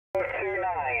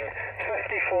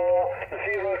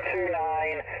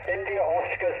54029, India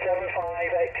Oscar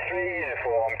 75X3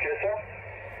 uniform, cheers sir.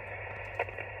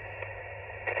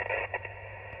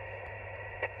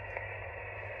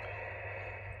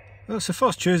 Well, it's the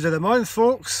first Tuesday of the month,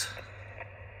 folks.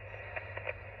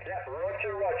 Yeah,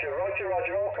 roger,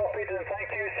 all copied and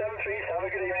thank you, 73s, have a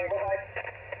good evening, bye-bye.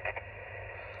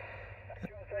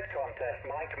 Contest,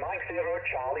 Mike 0,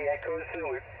 Charlie Echo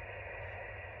Zulu.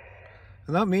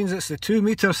 And that means it's the 2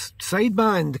 metre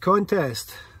sideband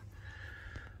contest.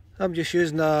 I'm just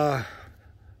using not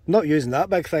using that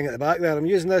big thing at the back there, I'm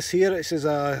using this here. It says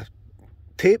a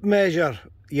tape measure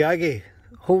Yagi,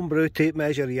 homebrew tape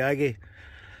measure Yagi.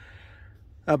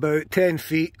 About 10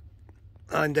 feet,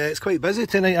 and it's quite busy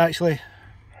tonight actually.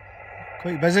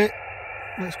 Quite busy.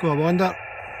 Let's go a wander.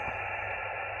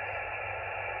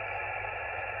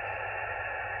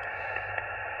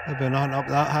 I've been on up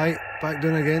that high, back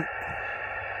down again.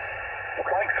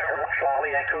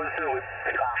 Charlie Echo Zulu. 7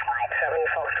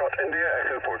 Foxtrot India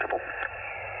Echo Portable.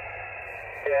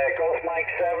 Yeah, Golf Mike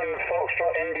 7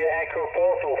 Foxtrot India Echo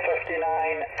Portal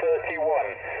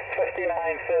 5931.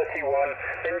 5931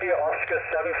 India Oscar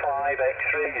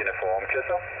 75X3 uniform,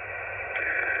 Chisel.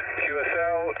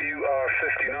 QSL, you are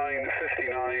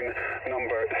 5959,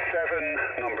 number 7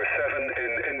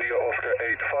 in India Oscar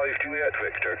 85 Juliet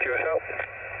Victor. QSL.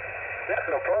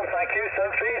 Yeah, no problem, thank you,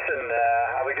 73s, and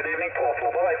have a good evening,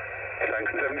 Portal, bye.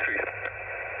 Thanks, 73s.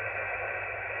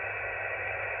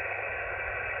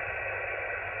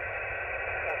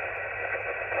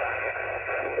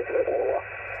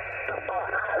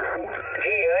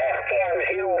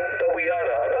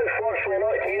 Unfortunately,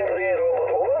 not here,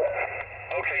 over.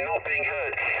 Okay, not being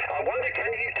heard. I wonder,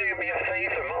 can you do me a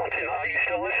favour, Martin? Are you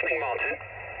still listening, Martin?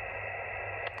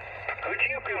 Could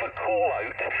you give a call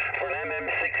out for an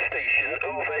MM6 station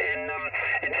over in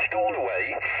Stornoway?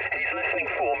 He's listening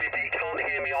for me, but he can't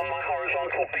hear me on my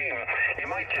horizontal beam. You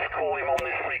might just call him on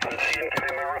this frequency and give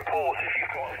him a report if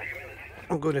you've got a few minutes.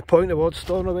 I'm going to point towards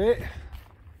Stornoway.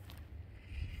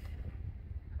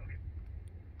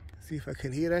 See if I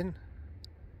can hear in.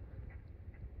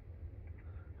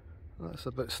 That's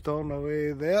a bit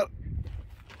Stornoway there.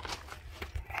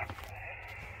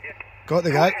 Got the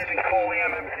guy. Go ahead and call the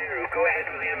MM0. Go ahead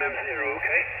with the MM0,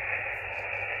 okay?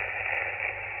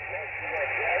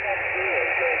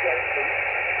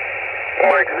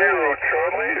 Mike 0,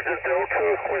 Charlie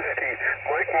Delta Whiskey.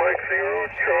 Mike 0,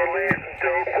 Charlie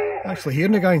Delta. Actually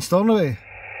hearing the guy in Stornoway.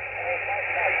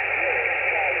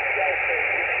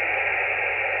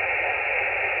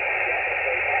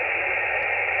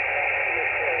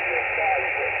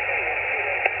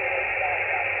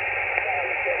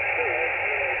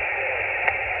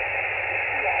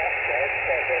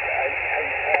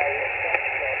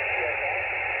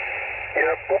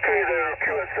 Yep, okay there,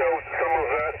 QSL, some of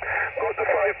that. Got the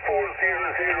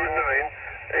 54009.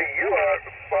 You are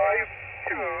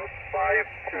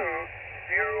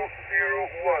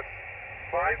 5252001.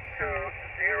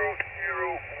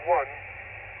 52001.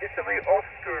 Italy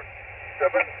Oscar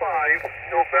 75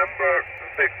 November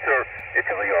Victor.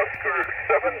 Italy Oscar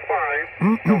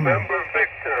 75 November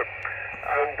Victor.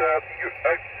 And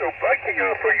so back to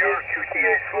you for your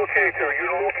QTH locator,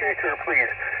 your locator please.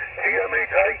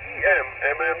 GM8IEM,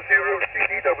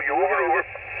 MM0CDW, over.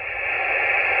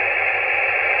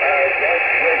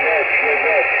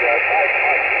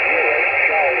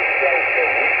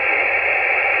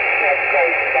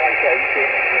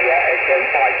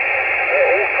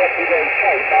 All copied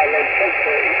okay, my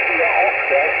locator is India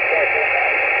Oscar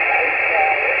 7888.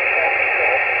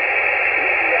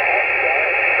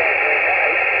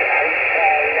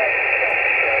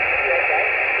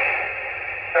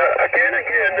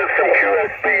 Again, there's some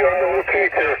QSB on the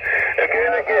locator.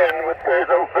 Again, with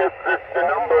the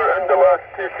number and the last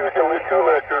two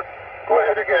letters. Go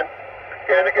ahead again,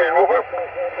 over.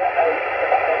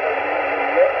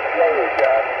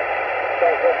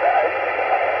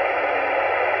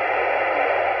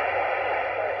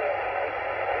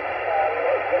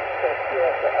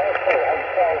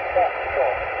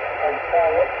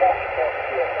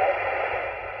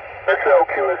 SL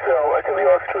QSL, Italy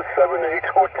Oscar 78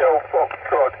 Hotel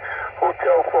Foxtrot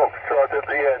at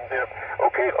the end there.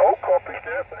 Okay, all copies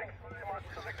there, thanks very much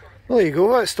for the... Well, there you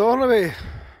go, that's Stornoway.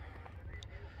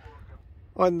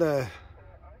 On the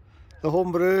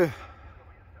homebrew.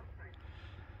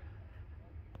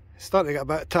 It's starting to get a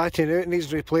bit tatting out,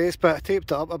 needs replaced, but I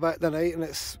taped it up a bit tonight and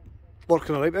it's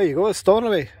working alright. There you go, it's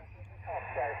Stornoway.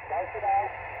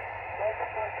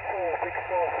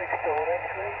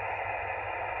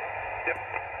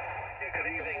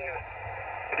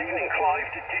 Good evening, Clive.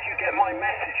 Did you get my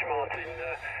message, Martin?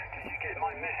 Did you get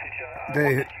my message? I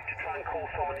wanted you to try and call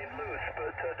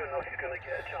I don't know if you're going to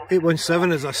get a chance.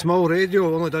 817 is a small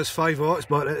radio, only does 5 watts,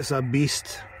 but it's a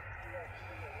beast.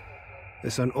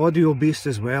 It's an audio beast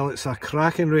as well, it's a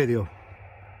cracking radio.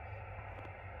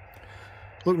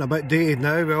 Looking a bit dated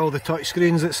now with all the touch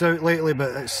screens that's out lately, but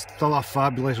it's still a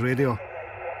fabulous radio.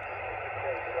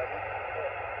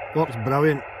 Works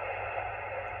brilliant.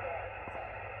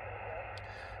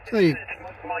 So you, It's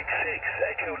Mike 6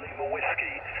 Echo Lima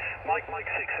Whiskey. Mike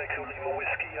 6 Echo Lima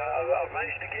Whiskey. I've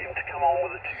managed to get him to come on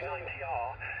with a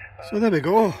 290R. so there we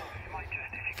go.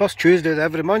 First Tuesday of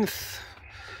every month,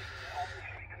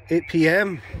 8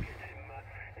 PM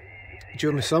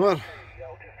during the summer,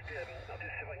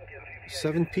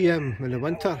 7 PM in the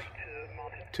winter,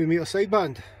 2 metre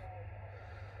sideband.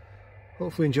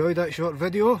 Hopefully enjoyed that short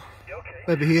video.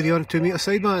 Maybe hear you on 2 metre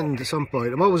sideband at some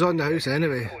point. I'm always on the house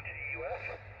anyway.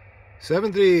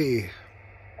 7-3.